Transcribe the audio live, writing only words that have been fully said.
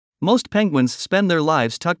Most penguins spend their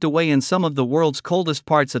lives tucked away in some of the world's coldest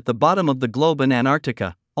parts at the bottom of the globe in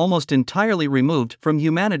Antarctica, almost entirely removed from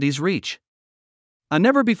humanity's reach. A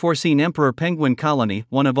never-before-seen emperor penguin colony,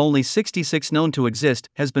 one of only 66 known to exist,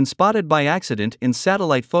 has been spotted by accident in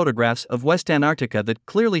satellite photographs of West Antarctica that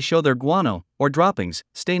clearly show their guano, or droppings,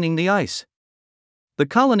 staining the ice. The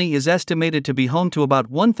colony is estimated to be home to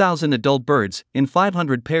about 1,000 adult birds, in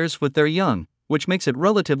 500 pairs with their young, which makes it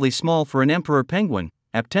relatively small for an emperor penguin,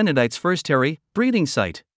 Aptenidites firsteri, breeding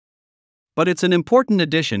site. But it's an important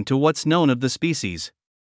addition to what's known of the species.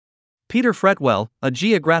 Peter Fretwell, a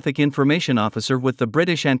Geographic Information Officer with the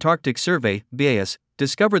British Antarctic Survey, BAS,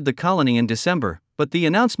 discovered the colony in December, but the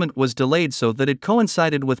announcement was delayed so that it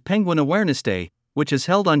coincided with Penguin Awareness Day, which is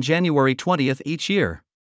held on January 20th each year.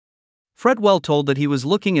 Fretwell told that he was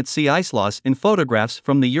looking at sea ice loss in photographs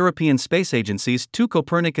from the European Space Agency's two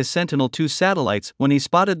Copernicus Sentinel-2 satellites when he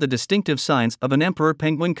spotted the distinctive signs of an emperor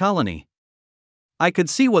penguin colony. "I could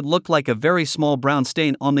see what looked like a very small brown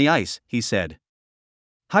stain on the ice," he said.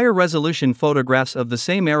 Higher-resolution photographs of the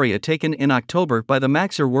same area taken in October by the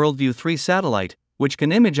Maxar WorldView 3 satellite, which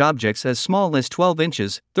can image objects as small as 12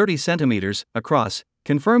 inches, 30 centimeters, across,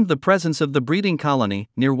 confirmed the presence of the breeding colony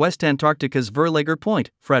near West Antarctica's Verlager Point,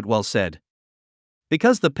 Fretwell said.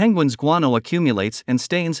 Because the penguin's guano accumulates and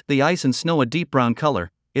stains the ice and snow a deep brown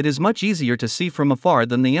color, it is much easier to see from afar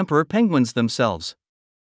than the emperor penguins themselves.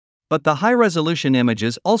 But the high-resolution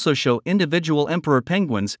images also show individual emperor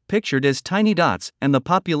penguins pictured as tiny dots, and the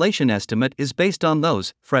population estimate is based on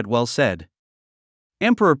those, Fretwell said.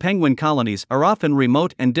 Emperor penguin colonies are often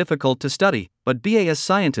remote and difficult to study, but BAS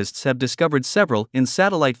scientists have discovered several in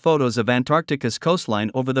satellite photos of Antarctica's coastline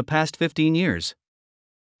over the past 15 years.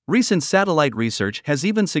 Recent satellite research has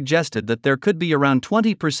even suggested that there could be around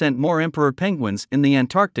 20% more emperor penguins in the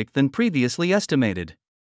Antarctic than previously estimated.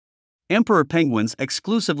 Emperor penguins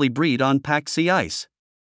exclusively breed on packed sea ice.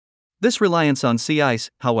 This reliance on sea ice,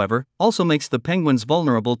 however, also makes the penguins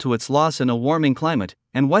vulnerable to its loss in a warming climate,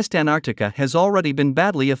 and West Antarctica has already been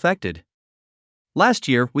badly affected. Last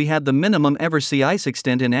year we had the minimum ever sea ice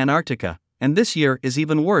extent in Antarctica, and this year is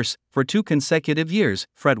even worse, for 2 consecutive years,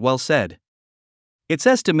 Fretwell said. It's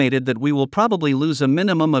estimated that we will probably lose a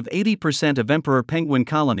minimum of 80% of emperor penguin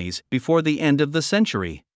colonies before the end of the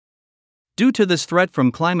century. Due to this threat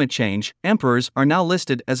from climate change, emperors are now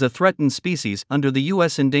listed as a threatened species under the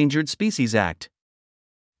U.S. Endangered Species Act.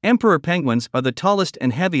 Emperor penguins are the tallest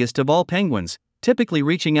and heaviest of all penguins, typically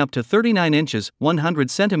reaching up to 39 inches, 100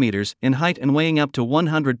 centimeters in height and weighing up to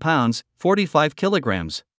 100 pounds, 45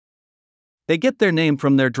 kilograms. They get their name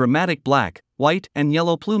from their dramatic black, white, and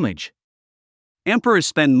yellow plumage. Emperors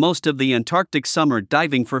spend most of the Antarctic summer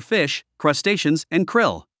diving for fish, crustaceans, and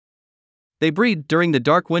krill. They breed during the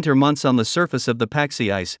dark winter months on the surface of the packed sea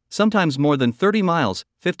ice, sometimes more than 30 miles,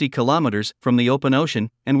 50 kilometers, from the open ocean,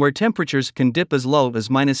 and where temperatures can dip as low as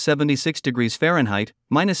 -76 degrees Fahrenheit,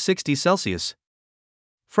 -60 Celsius.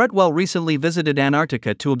 Fretwell recently visited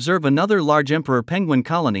Antarctica to observe another large emperor penguin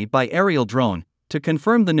colony by aerial drone, to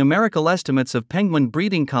confirm the numerical estimates of penguin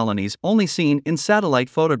breeding colonies only seen in satellite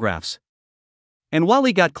photographs. And while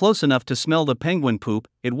he got close enough to smell the penguin poop,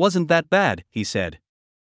 it wasn't that bad, he said.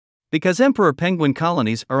 Because emperor penguin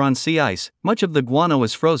colonies are on sea ice, much of the guano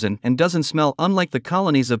is frozen and doesn't smell, unlike the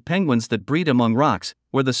colonies of penguins that breed among rocks,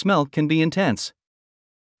 where the smell can be intense.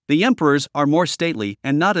 The emperors are more stately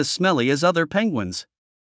and not as smelly as other penguins.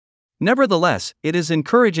 Nevertheless, it is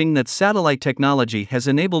encouraging that satellite technology has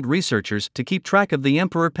enabled researchers to keep track of the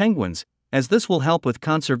emperor penguins, as this will help with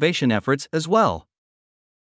conservation efforts as well.